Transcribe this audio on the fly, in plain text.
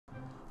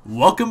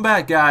Welcome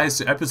back, guys,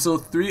 to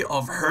episode 3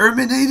 of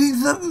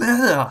Herminating the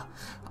Meta.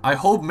 I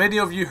hope many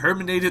of you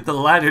herminated the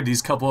ladder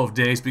these couple of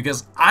days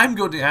because I'm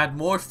going to add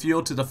more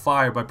fuel to the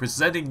fire by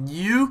presenting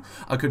you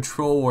a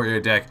control warrior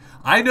deck.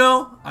 I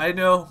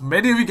know,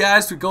 many of you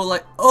guys would go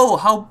like, oh,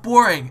 how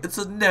boring, it's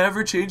a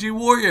never-changing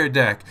warrior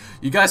deck.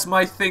 You guys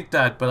might think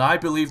that, but I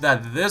believe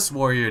that this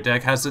warrior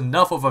deck has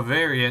enough of a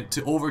variant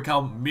to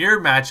overcome mirror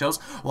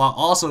matchups while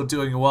also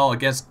doing well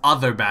against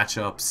other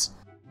matchups.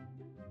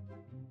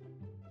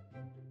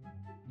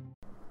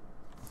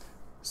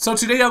 So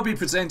today I'll be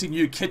presenting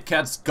you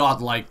KitKatz's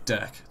godlike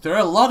deck. There are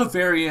a lot of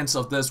variants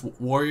of this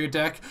warrior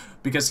deck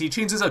because he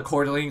changes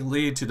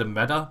accordingly to the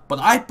meta, but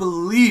I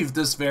believe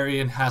this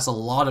variant has a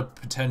lot of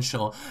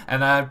potential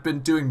and I've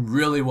been doing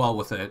really well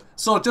with it.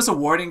 So just a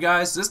warning,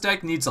 guys, this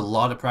deck needs a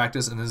lot of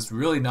practice and is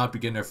really not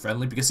beginner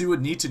friendly because you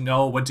would need to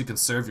know when to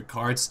conserve your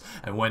cards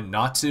and when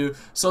not to.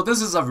 So this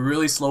is a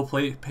really slow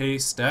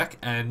pace deck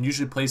and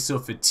usually plays to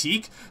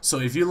fatigue. So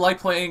if you like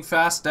playing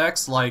fast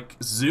decks like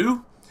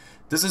Zoo,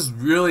 this is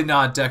really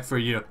not a deck for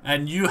you,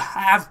 and you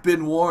have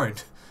been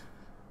warned.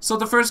 So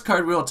the first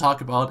card we'll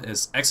talk about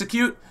is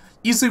Execute.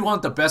 Easily one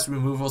of the best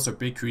removals for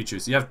big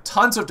creatures. You have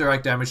tons of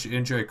direct damage to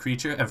injure a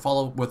creature and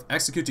follow with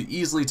Execute to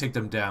easily take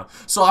them down.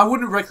 So I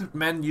wouldn't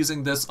recommend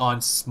using this on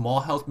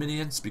small health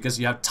minions because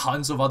you have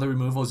tons of other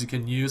removals you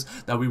can use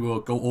that we will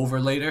go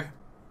over later.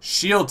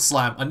 Shield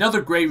Slam,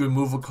 another great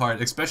removal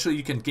card, especially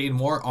you can gain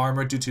more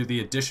armor due to the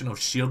addition of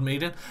Shield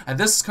Maiden, and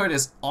this card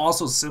is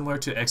also similar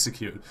to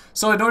Execute.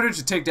 So in order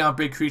to take down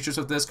big creatures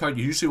with this card,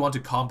 you usually want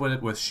to combo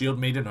it with Shield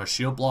Maiden or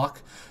Shield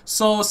Block.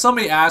 So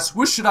somebody asked,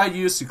 which should I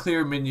use to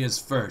clear minions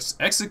first,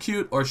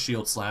 Execute or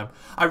Shield Slam?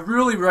 I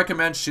really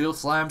recommend Shield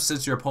Slam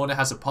since your opponent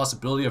has a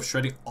possibility of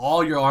shredding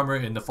all your armor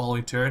in the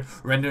following turn,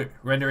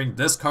 rendering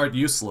this card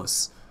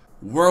useless.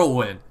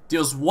 Whirlwind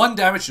deals 1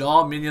 damage to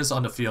all minions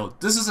on the field.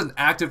 This is an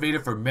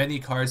activator for many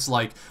cards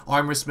like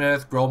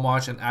Armorsmith,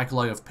 Growmarch, and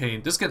Acolyte of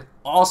Pain. This can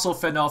also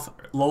fend off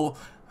low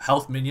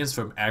health minions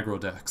from aggro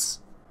decks.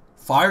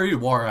 Fiery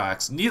War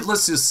Axe,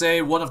 needless to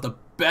say, one of the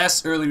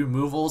best early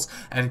removals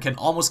and can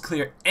almost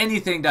clear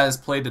anything that is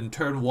played in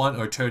turn 1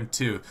 or turn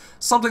 2.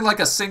 Something like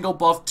a single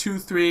buff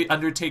 2/3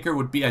 Undertaker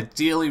would be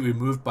ideally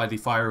removed by the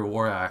Fiery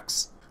War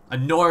Axe.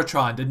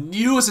 Anoratron, the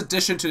newest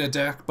addition to the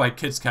deck by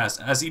KitKatz's,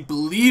 as he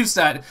believes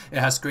that it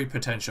has great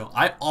potential.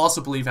 I also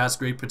believe it has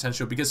great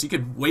potential because you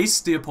can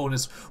waste the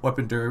opponent's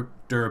weapon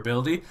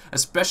durability,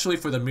 especially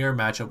for the mirror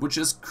matchup, which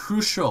is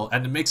crucial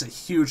and it makes a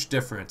huge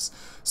difference.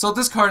 So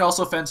this card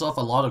also fends off a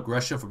lot of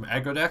aggression from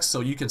aggro decks, so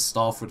you can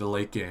stall for the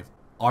late game.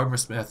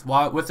 Armorsmith.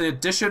 While with the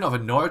addition of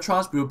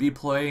Anoratrons, we will be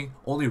playing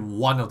only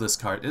one of this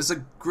card. It is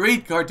a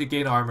great card to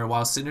gain armor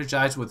while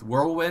synergized with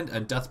Whirlwind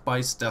and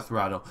Deathbite's Death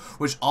Rattle,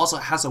 which also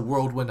has a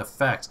Whirlwind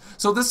effect.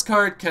 So this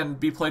card can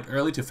be played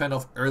early to fend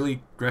off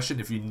early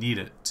aggression if you need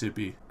it to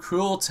be.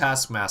 Cruel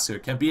Taskmaster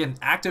can be an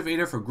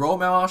activator for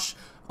Growmarch,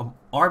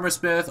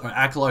 Armorsmith, or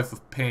Acolyte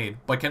of Pain,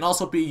 but can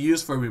also be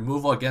used for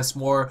removal against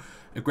more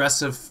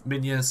aggressive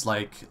minions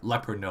like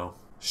Leperno.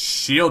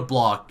 Shield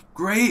Block,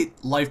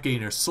 great life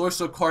gainer,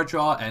 source of card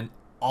draw, and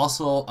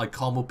also a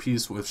combo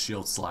piece with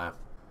Shield Slam.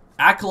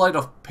 Acolyte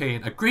of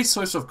Pain, a great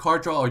source of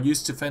card draw or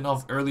used to fend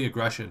off early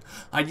aggression.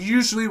 I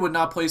usually would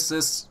not place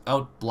this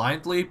out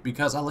blindly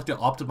because I like to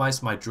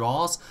optimize my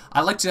draws.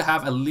 I like to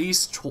have at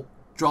least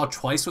draw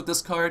twice with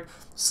this card.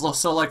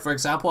 So like for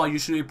example, I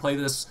usually play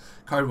this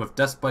card with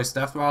Deathbite's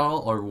Death Rattle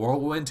or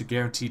Whirlwind to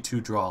guarantee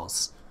 2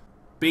 draws.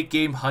 Big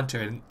Game Hunter,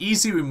 an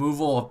easy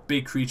removal of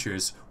big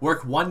creatures.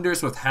 Work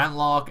wonders with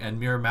handlock and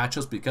mirror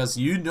matchups because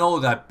you know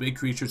that big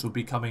creatures will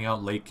be coming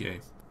out late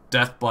game.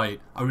 Deathbite,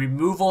 a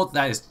removal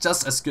that is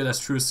just as good as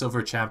True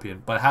Silver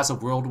Champion, but has a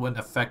Whirlwind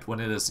effect when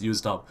it is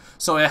used up.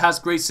 So it has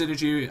great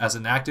synergy as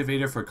an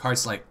activator for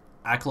cards like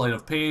Acolyte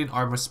of Pain,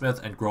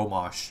 Armorsmith, and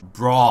Growmarch.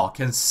 Brawl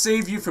can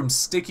save you from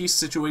sticky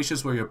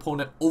situations where your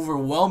opponent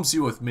overwhelms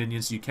you with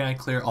minions you can't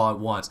clear all at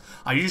once.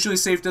 I usually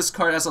save this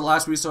card as a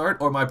last resort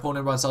or my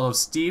opponent runs out of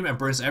steam and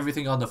burns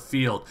everything on the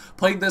field.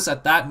 Playing this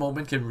at that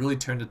moment can really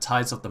turn the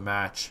tides of the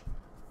match.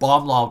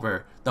 Bomb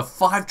Lobber. The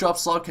 5-drop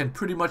slot can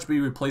pretty much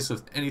be replaced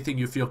with anything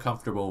you feel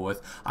comfortable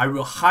with. I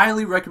will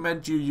highly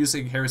recommend you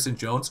using Harrison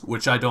Jones,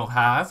 which I don't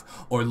have,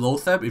 or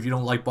Lotheb if you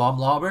don't like Bomb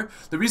Lobber.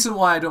 The reason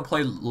why I don't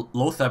play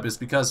Lotheb is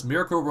because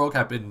Miracle Rogue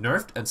have been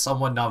nerfed and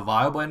somewhat not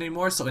viable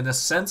anymore, so in a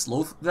sense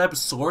Lotheb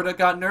sorta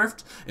got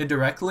nerfed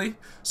indirectly.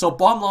 So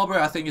Bomb Lobber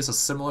I think is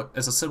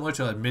similar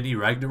to a mini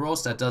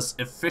Ragnaros that does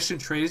efficient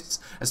trades,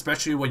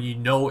 especially when you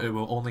know it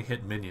will only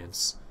hit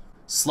minions.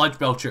 Sludge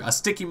Belcher, a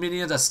sticky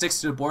minion that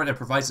sticks to the board and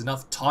provides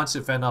enough taunts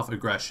to fend off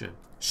aggression.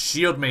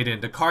 Shield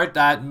Maiden, the card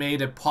that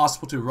made it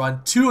possible to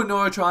run 2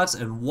 Anoratrons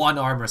and 1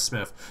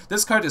 Armorsmith.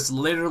 This card is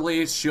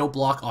literally Shield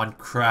Block on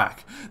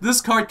crack. This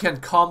card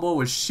can combo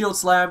with Shield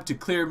Slam to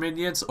clear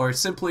minions or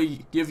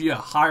simply give you a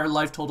higher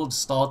life total to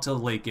stall till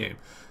the late game.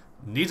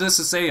 Needless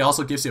to say, it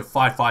also gives you a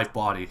 5/5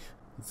 body.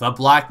 The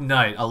Black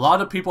Knight. A lot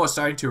of people are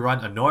starting to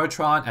run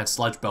Anoratron and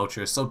Sludge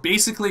Belcher. So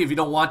basically, if you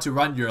don't want to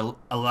run your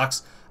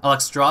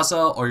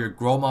Alexstrasza or your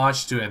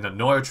Grommash to an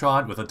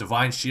Anoratron with a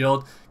Divine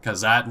Shield,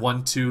 cause that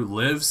 1-2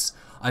 lives.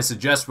 I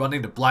suggest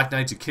running the Black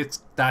Knight to kick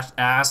that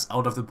ass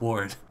out of the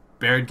board.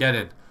 Baron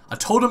Geddon, a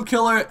totem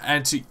killer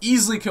and to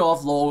easily kill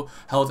off low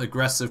health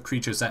aggressive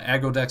creatures that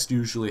aggro decks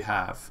usually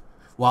have,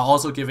 while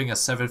also giving a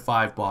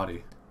 7/5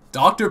 body.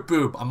 Dr.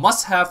 Boob, a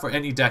must-have for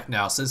any deck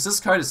now, since this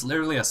card is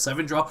literally a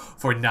 7-drop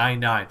for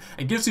 9/9,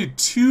 and gives you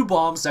 2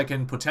 bombs that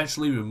can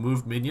potentially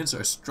remove minions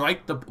or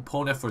strike the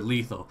opponent for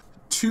lethal.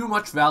 Too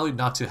much value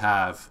not to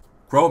have.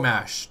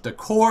 Grommash, the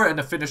core and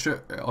the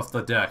finisher of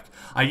the deck.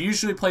 I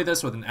usually play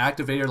this with an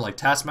activator like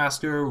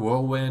Taskmaster,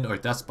 Whirlwind, or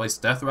Deathspice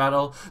Death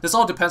Rattle. This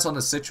all depends on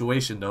the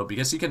situation though,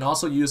 because you can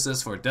also use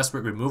this for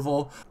desperate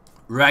removal.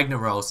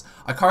 Ragnaros,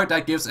 a card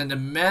that gives an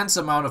immense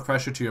amount of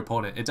pressure to your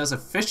opponent. It does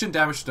efficient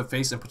damage to the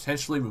face and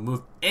potentially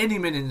remove any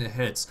minion it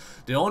hits.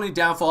 The only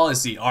downfall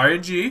is the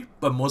RNG,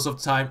 but most of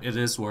the time it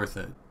is worth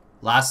it.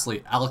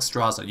 Lastly,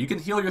 Alexstrasza. You can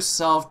heal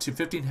yourself to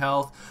 15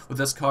 health with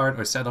this card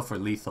or set up for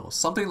lethal.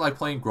 Something like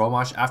playing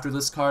Grommash after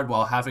this card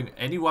while having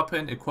any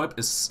weapon equipped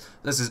is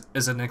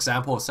an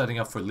example of setting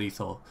up for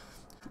lethal.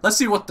 Let's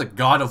see what the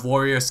God of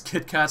Warriors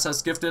KitKatz's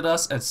has gifted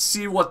us and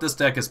see what this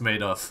deck is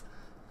made of.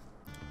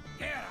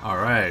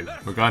 Alright,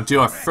 we're gonna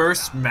do our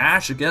first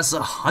match against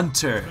a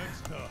Hunter.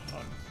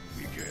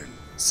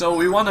 So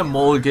we want to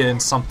mulligan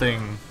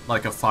something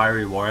like a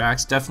Fiery War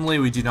Axe. Definitely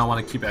we do not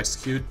want to keep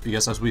Execute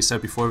because as we said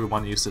before we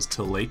want to use this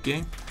till late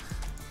game.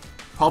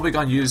 Probably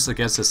gonna use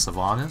against the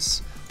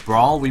Sylvanas.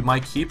 Brawl we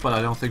might keep, but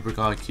I don't think we're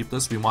gonna keep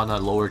this. We want a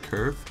lower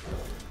curve.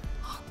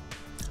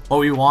 What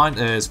we want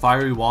is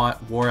Fiery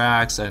War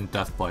Axe and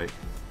Deathbite.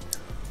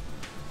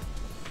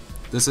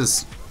 This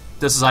is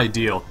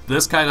ideal.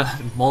 This kind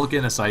of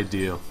mulligan is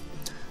ideal.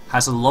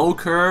 Has a low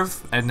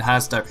curve and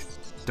has that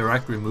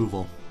direct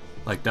removal.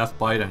 Like Death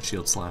Bite and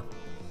Shield Slam.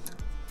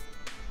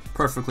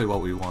 Perfectly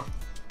what we want.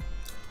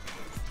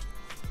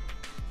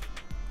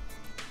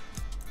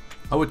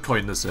 I would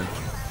coin this in.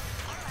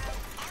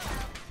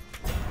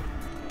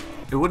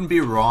 It wouldn't be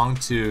wrong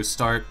to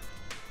start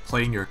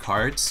playing your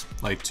cards,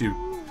 like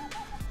to...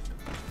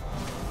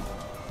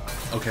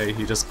 Okay,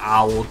 he just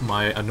owled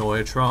my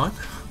Anoratron,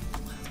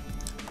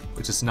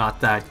 which is not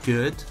that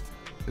good,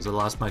 because I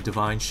lost my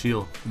Divine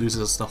Shield.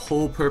 Loses the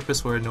whole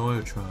purpose for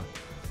Anoratron.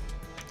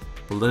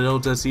 Little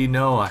does he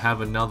know, I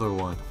have another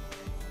one.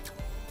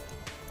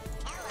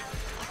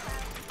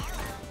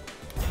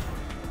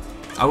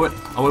 I would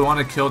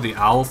want to kill the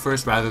owl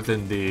first rather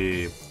than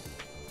the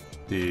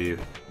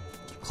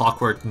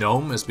clockwork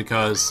gnome, is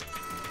because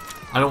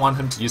I don't want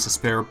him to use a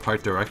spare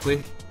part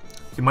directly.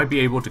 He might be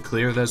able to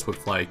clear this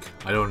with like,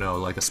 I don't know,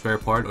 like a spare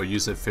part or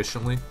use it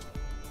efficiently.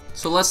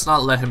 So let's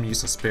not let him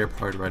use a spare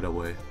part right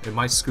away. It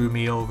might screw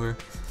me over.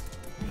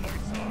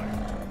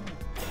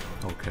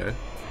 Okay.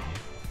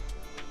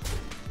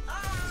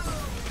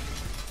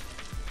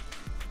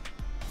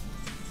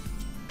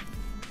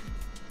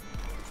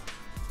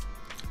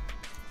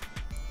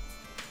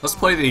 Let's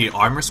play the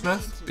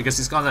Armorsmith, because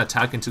he's gonna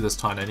attack into this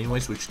taunt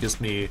anyways, which gives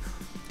me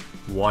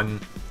one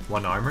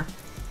armor.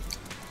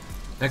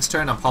 Next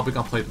turn, I'm probably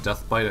gonna play the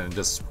Deathbite and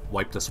just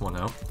wipe this one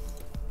out.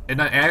 In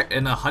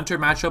a Hunter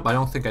matchup, I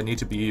don't think I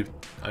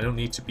don't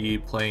need to be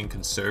playing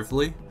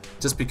conservatively,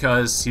 just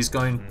because he's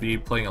going to be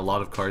playing a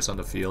lot of cards on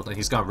the field and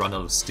he's gonna run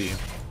out of steam.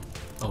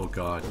 Oh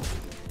god.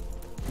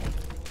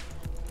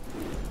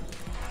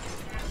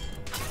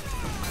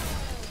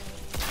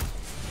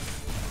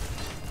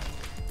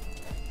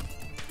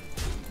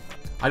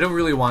 I don't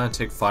really want to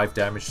take 5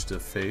 damage to the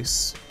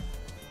face,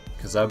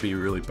 because that would be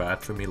really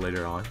bad for me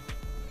later on.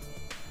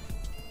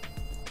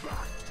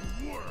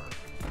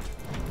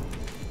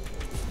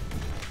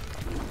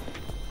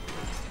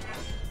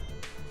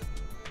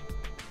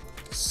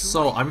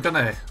 So I'm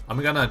gonna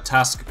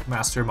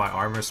Taskmaster my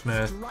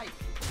Armorsmith,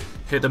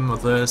 hit him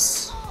with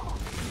this.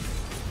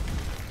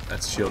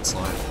 That's Shield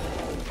Slime.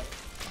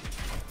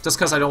 Just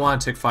because I don't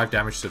want to take 5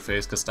 damage to the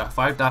face, because that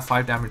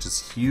 5 damage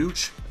is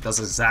huge. It does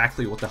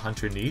exactly what the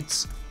Hunter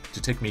needs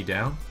to take me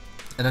down.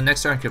 And then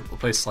next turn I can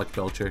play Select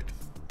Belcher.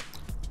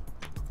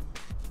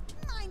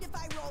 Mind if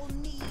I roll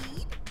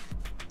need?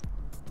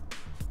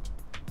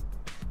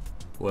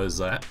 What is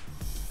that?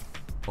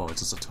 Oh, it's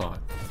just a taunt.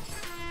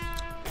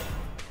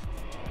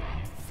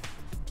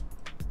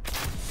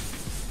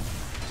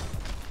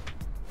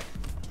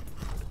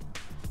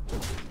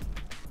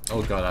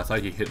 Oh god, I thought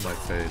he hit my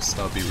face.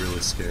 That would be really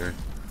scary.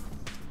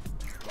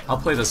 I'll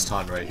play this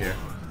taunt right here.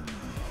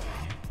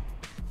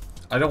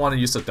 I don't want to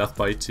use the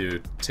Deathbite to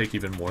take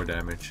even more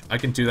damage. I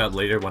can do that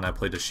later when I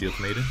play the Shield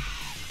Maiden.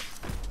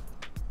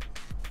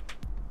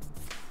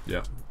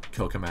 Yeah,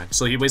 kill command.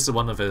 So he wasted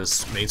one of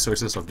his main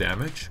sources of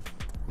damage,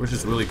 which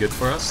is really good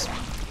for us.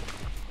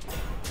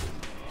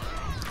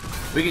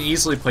 We can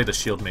easily play the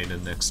Shield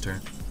Maiden next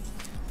turn.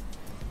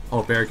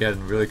 Oh, Bear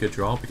getting really good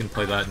draw. We can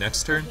play that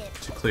next turn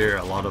to clear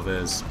a lot of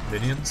his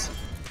minions.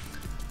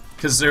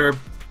 Because they're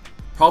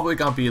probably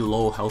gonna be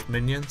low health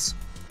minions.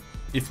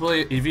 If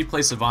he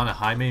plays Savannah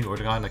high main, we're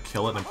gonna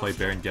kill it and play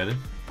Baron Geddon.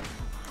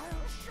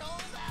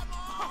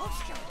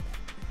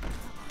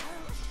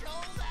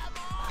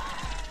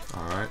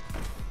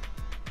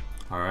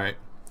 Alright.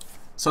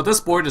 So this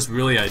board is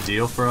really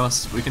ideal for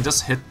us. We can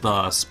just hit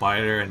the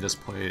spider and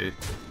just play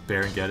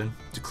Baron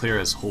to clear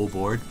his whole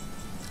board.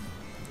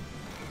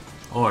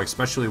 Oh,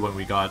 especially when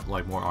we got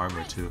like more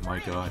armor too, my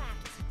god.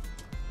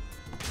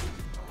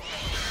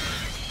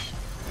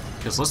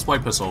 Guess let's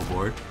wipe his whole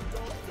board.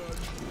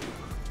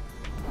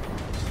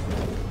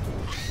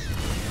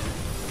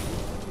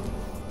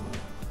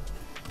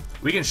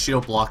 We can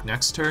shield block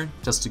next turn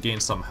just to gain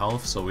some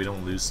health so we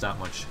don't lose that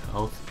much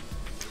health.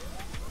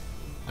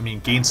 I mean,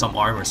 gain some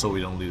armor so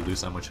we don't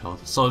lose that much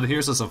health. So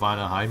here's a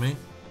Savannah Jaime.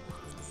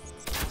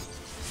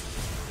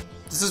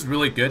 This is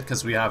really good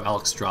because we have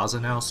Alexstrasza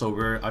now, so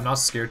I'm not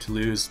scared to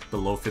lose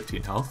below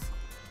 15 health.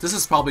 This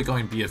is probably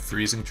going to be a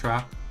freezing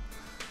trap,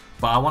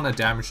 but I want to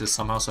damage this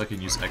somehow so I can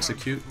use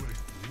execute.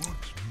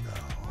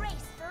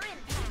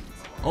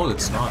 Oh,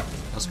 it's not.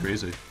 That's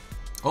crazy.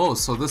 Oh,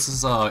 so this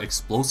is a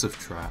explosive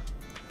trap,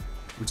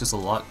 which is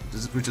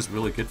which is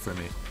really good for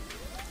me.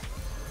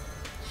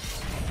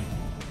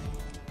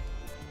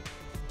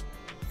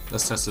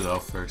 Let's test it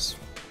out first.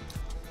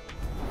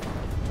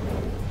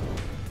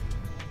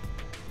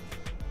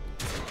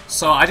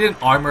 So I didn't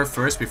armor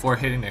first before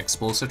hitting the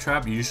explosive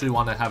trap. You usually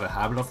want to have a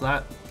habit of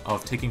that,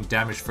 of taking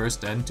damage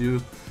first, then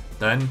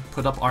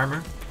put up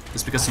armor.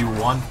 It's because you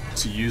want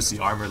to use the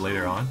armor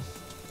later on.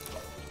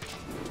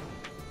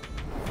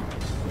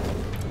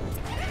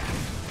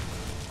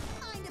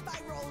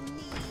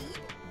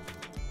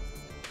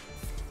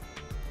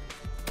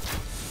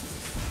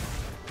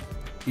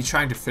 He's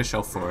trying to fish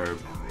out for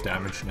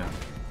damage now.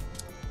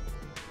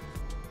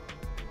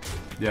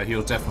 Yeah,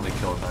 he'll definitely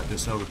kill that.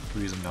 There's no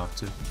reason not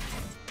to.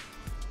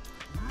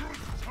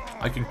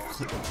 I can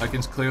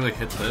clearly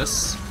hit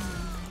this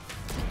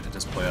and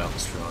just play out the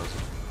straws.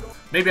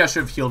 Maybe I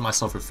should have healed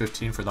myself for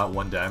 15 for that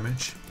 1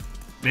 damage.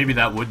 Maybe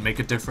that would make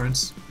a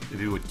difference if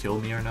he would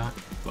kill me or not,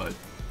 but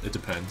it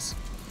depends.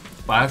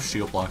 But I have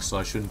shield block, so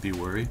I shouldn't be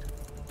worried.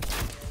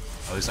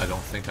 At least I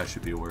don't think I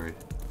should be worried.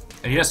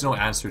 And he has no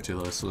answer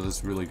to this, so this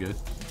is really good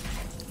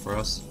for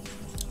us.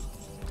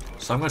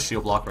 So I'm gonna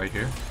shield block right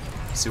here.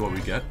 See what we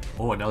get.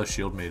 Oh, another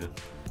shield maiden.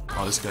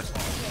 Oh, this guy.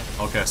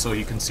 Okay, so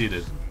he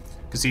conceded.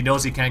 Because he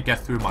knows he can't get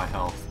through my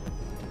health.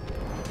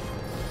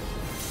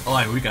 Oh,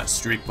 and we got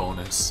streak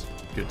bonus.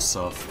 Good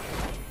stuff.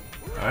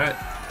 Alright.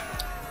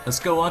 Let's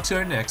go on to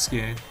our next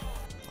game.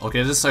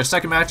 Okay, this is our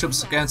second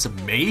matchup against a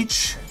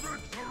mage.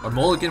 Our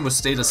mulligan would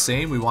stay the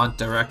same. We want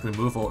direct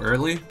removal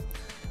early.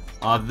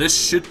 This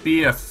should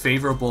be a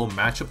favorable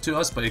matchup to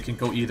us, but it can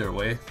go either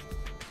way.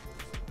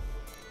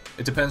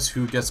 It depends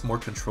who gets more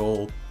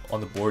control on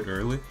the board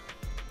early.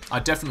 I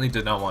definitely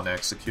did not want to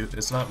execute.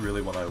 It's not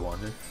really what I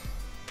wanted.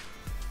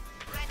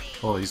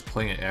 Oh, he's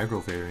playing an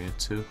aggro variant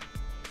too.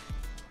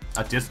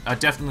 I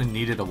definitely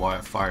needed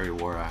a fiery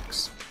war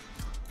axe.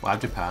 Well, I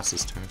have to pass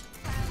this turn.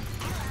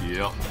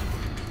 Yep.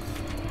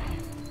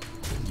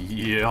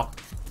 Yep.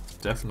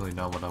 Definitely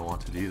not what I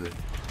wanted either.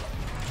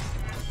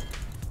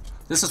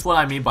 This is what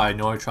I mean by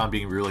Noitron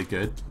being really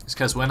good. It's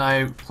because when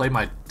I play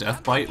my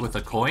Death Bite with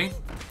a coin,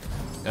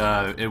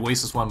 it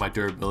wastes one of my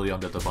durability on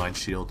the Divine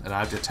Shield, and I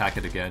have to attack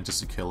it again just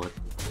to kill it.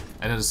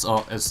 And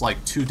it's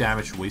like 2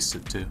 damage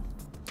wasted too.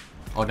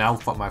 Oh, now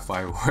my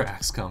Fire War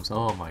Axe comes.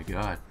 Oh my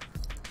god.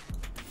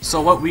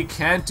 So what we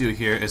can do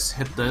here is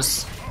hit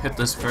this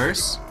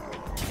first.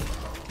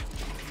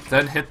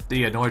 Then hit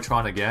the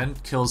Noitron again,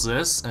 kills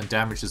this, and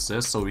damages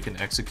this so we can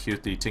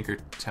execute the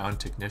Tinkertown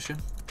Technician.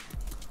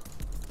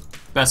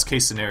 Best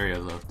case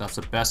scenario though, that's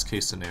the best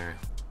case scenario.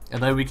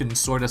 And then we can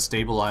sort of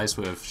stabilize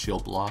with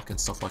shield block and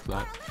stuff like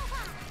that.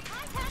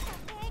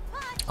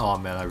 Oh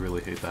man, I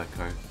really hate that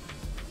card.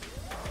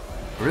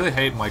 I really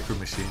hate Micro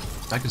Machine.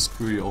 That can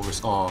screw you over.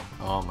 Oh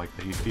my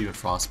god, he even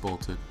frost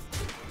bolted.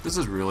 This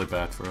is really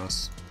bad for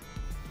us.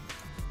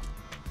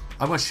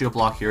 I'm gonna shield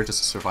block here just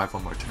to survive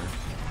one more turn.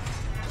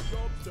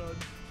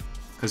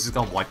 Because he's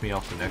gonna wipe me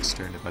off the next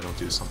turn if I don't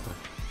do something.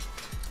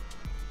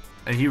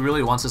 And he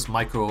really wants this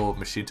Micro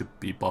Machine to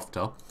be buffed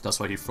up. That's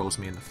why he froze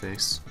me in the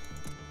face.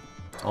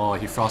 Oh,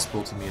 he frost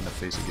bolted me in the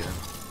face again.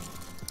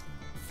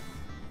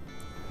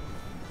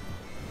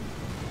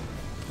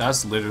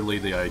 That's literally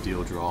the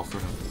ideal draw for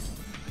him.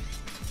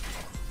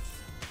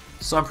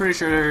 So I'm pretty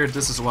sure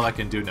this is what I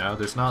can do now.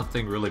 There's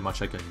nothing really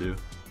much I can do.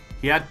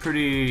 He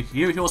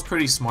was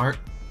pretty smart.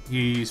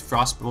 He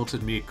frost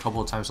bolted me a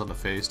couple of times on the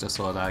face just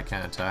so that I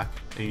can't attack.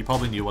 And he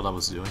probably knew what I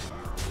was doing.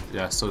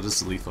 Yeah, so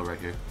this is lethal right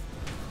here.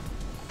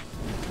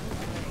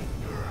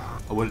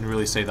 I wouldn't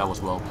really say that was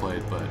well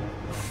played, but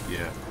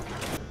yeah.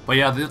 But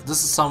yeah,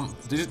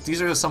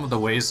 these are some of the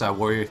ways that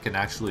Warrior can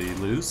actually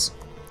lose.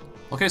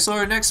 Okay, so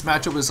our next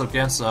matchup is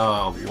against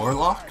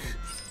Warlock.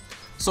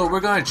 So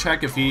we're gonna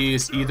check if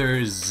he's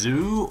either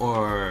Zoo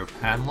or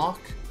Handlock.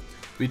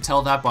 We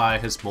tell that by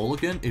his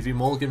mulligan. If he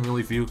mulligan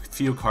really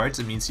few cards,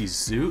 it means he's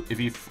Zoo. If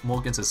he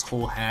mulligans his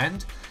whole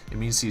hand, it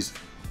means he's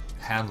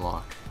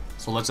Handlock.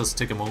 So let's just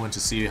take a moment to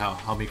see how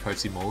many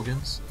cards he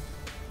mulligans.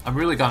 I'm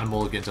really gonna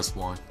mulligan just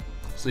one.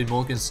 So he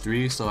mulligans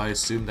 3, so I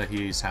assume that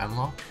he's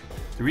Handlock.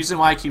 The reason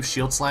why I keep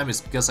Shield Slam is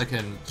because I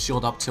can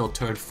shield up till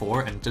turn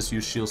 4 and just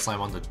use Shield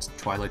Slam on the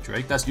Twilight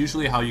Drake. That's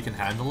usually how you can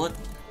handle it.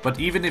 But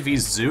even if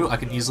he's Zoo, I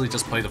can easily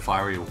just play the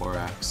Fiery War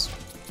Axe.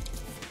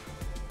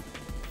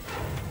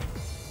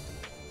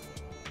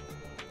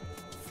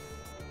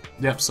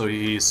 Yep, so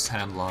he's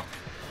handlock.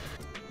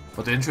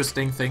 But the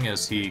interesting thing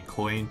is he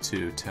coined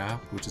to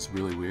tap, which is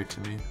really weird to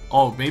me.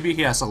 Oh, maybe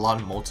he has a lot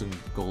of Molten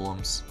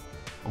Golems.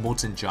 Or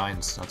Molten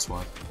Giants, that's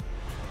why.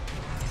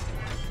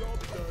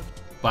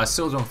 But I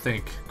still don't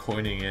think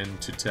coining in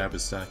to tap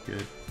is that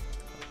good.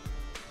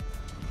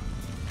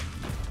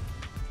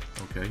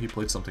 Okay, he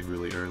played something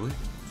really early.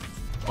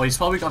 Oh, he's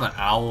probably gonna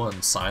Owl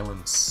and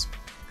Silence.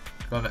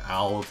 Gonna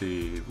Owl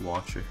the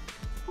Watcher.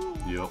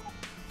 Yup.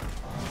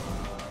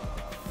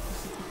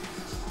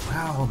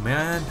 Wow,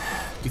 man.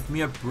 Give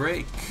me a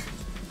break.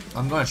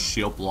 I'm gonna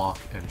Shield Block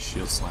and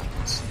Shield Slam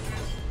this.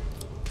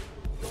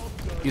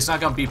 He's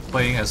not gonna be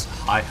playing as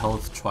high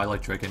health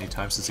Twilight Drake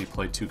anytime since he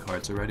played 2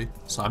 cards already.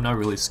 So I'm not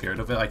really scared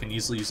of it. I can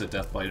easily use a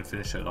Death Bite and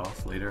finish it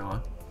off later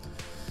on.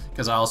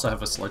 Because I also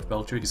have a Sludge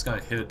Belcher. He's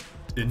gonna hit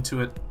into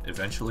it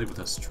eventually with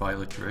his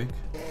Twilight Drake.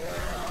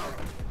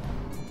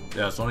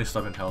 Yeah, it's only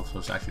 7 health, so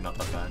it's actually not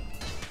that bad.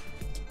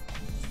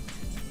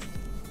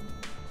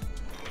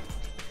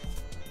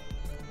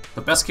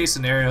 The best case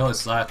scenario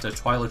is that the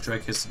Twilight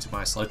Drake hits into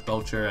my Sludge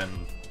Belcher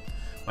and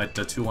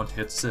the 2-1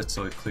 hits it,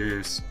 so it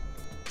clears.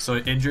 So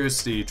it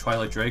injures the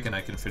Twilight Drake and I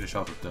can finish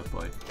off with Death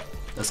Bite.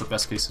 That's the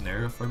best case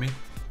scenario for me.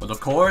 But of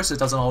course, it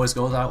doesn't always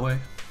go that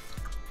way.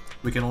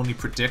 We can only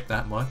predict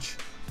that much.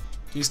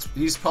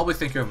 He's probably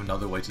thinking of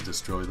another way to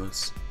destroy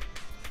this.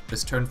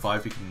 This turn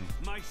 5 he can...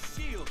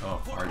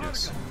 Oh,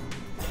 Argus.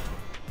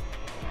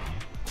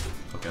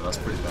 Okay, that's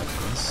pretty bad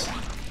for us.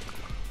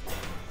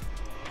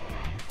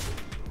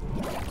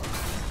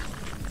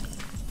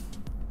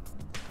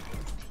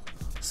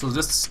 So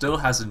this still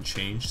hasn't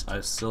changed. I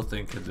still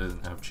think it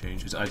didn't have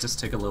changed. I just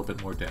take a little bit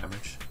more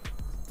damage.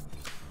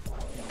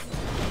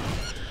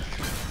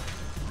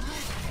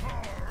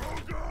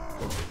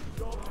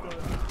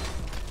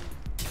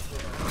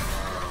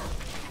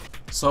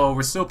 So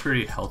we're still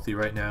pretty healthy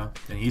right now,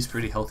 and he's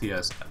pretty healthy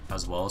as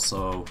well,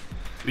 so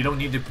we don't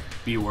need to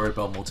be worried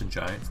about Molten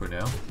Giant for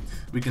now.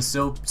 We can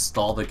still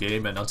stall the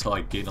game and until I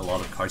gain a lot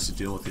of cards to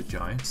deal with the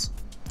Giants.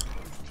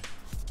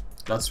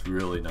 That's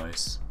really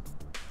nice.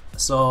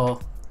 So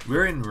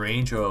we're in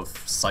range of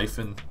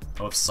Siphon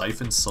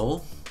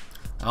Soul.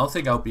 I don't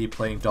think I'll be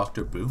playing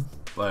Dr. Boom,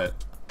 but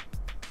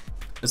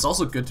it's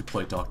also good to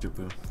play Dr.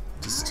 Boom,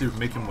 just to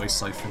make him waste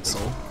Siphon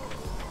Soul.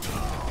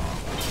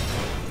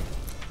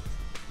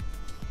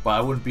 But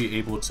I wouldn't be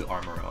able to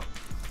armor up.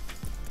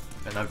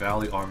 And I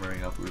value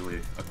armoring up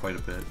really quite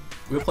a bit.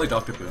 We'll play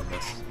Dr. Boom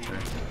this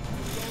turn.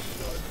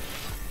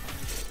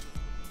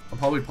 I'm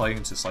probably playing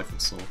into Siphon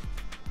Soul.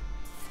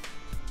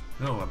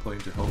 No, I'm playing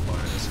to Hellfire,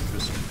 that's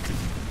interesting.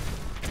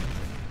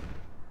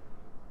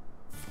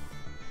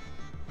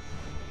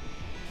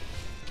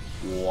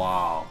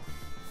 Wow.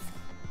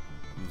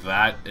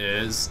 That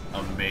is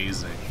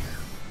amazing.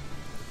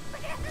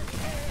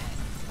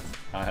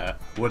 I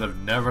would have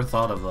never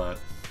thought of that.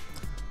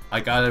 I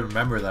gotta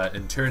remember that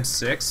in turn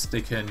 6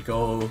 they can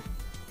go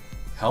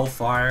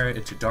Hellfire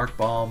into Dark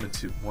Bomb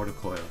into Mortal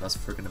Coil. That's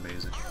freaking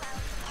amazing.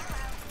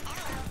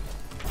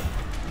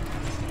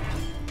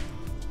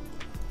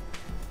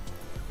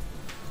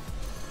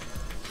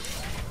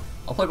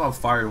 I'll play my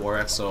Fiery War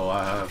Axe so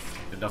I have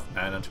enough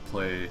mana to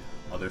play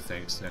other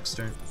things next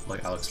turn,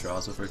 like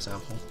Alexstrasza for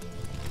example.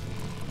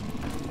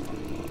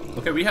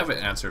 Okay, we have an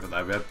answer for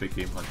that. We have Big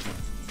Game Hunter.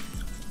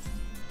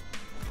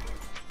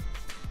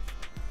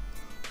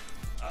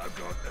 I've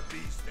got the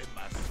beast in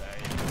my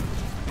sight.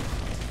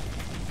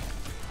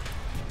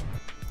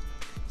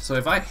 So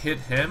if I hit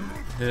him,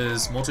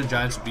 his Molten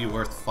Giants would be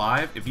worth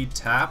 5. If he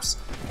taps,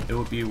 it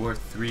would be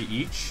worth 3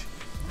 each.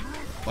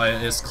 But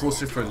it's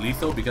closer for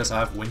lethal because I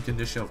have Win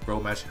Condition of Bro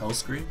Match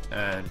Hellscream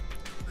and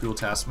Cruel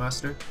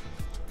Taskmaster.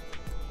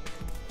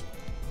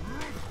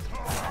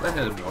 Let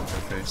hit him once in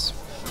the face.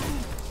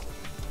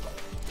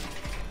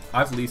 I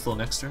have lethal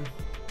next turn.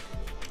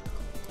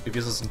 If he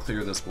doesn't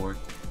clear this board.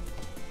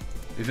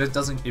 If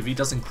he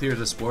doesn't clear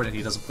this board and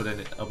he doesn't put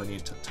up any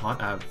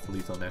taunt, I have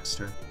lethal next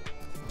turn.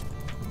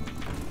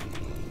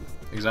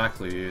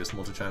 Exactly, his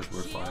Molten Giant is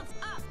worth 5.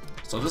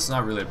 So this is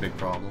not really a big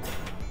problem.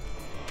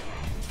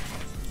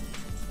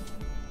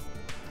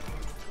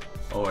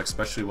 Oh,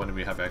 especially when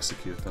we have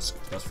Execute. That's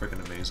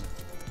freaking amazing.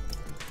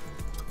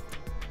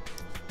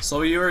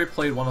 So he already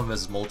played one of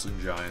his Molten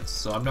Giants,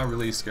 so I'm not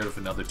really scared of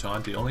another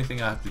taunt. The only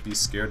thing I have to be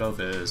scared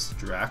of is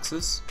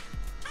Draxus.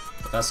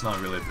 But that's not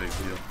really a big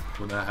deal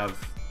when I have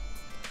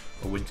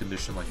a win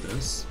condition like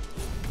this.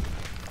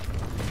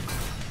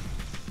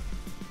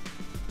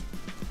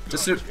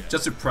 Just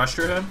to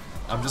pressure him,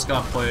 I'm just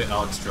gonna play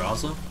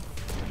Alexstrasza.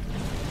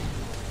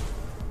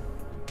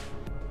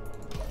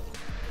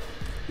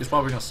 He's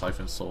probably gonna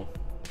Siphon Soul.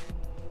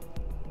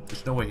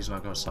 There's no way he's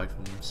not gonna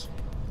Siphon this.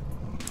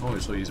 Oh,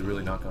 so he's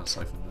really not gonna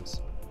Siphon this.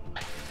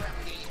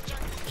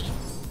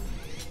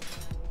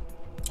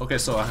 Okay,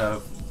 so I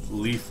have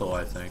lethal,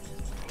 I think.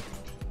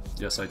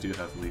 Yes, I do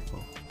have lethal.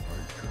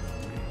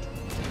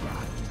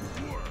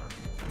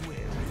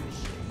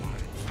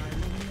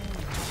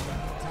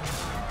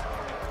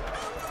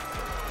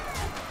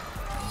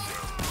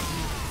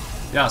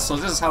 Yeah, so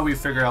this is how we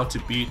figure out to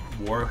beat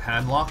War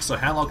Handlock. So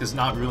Handlock is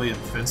not really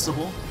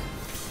invincible.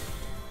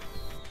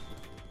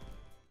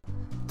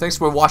 Thanks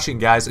for watching,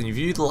 guys, and if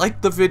you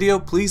liked the video,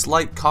 please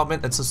like,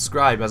 comment, and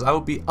subscribe, as I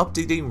will be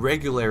updating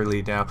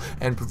regularly now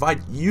and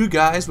provide you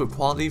guys with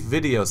quality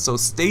videos, so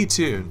stay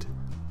tuned.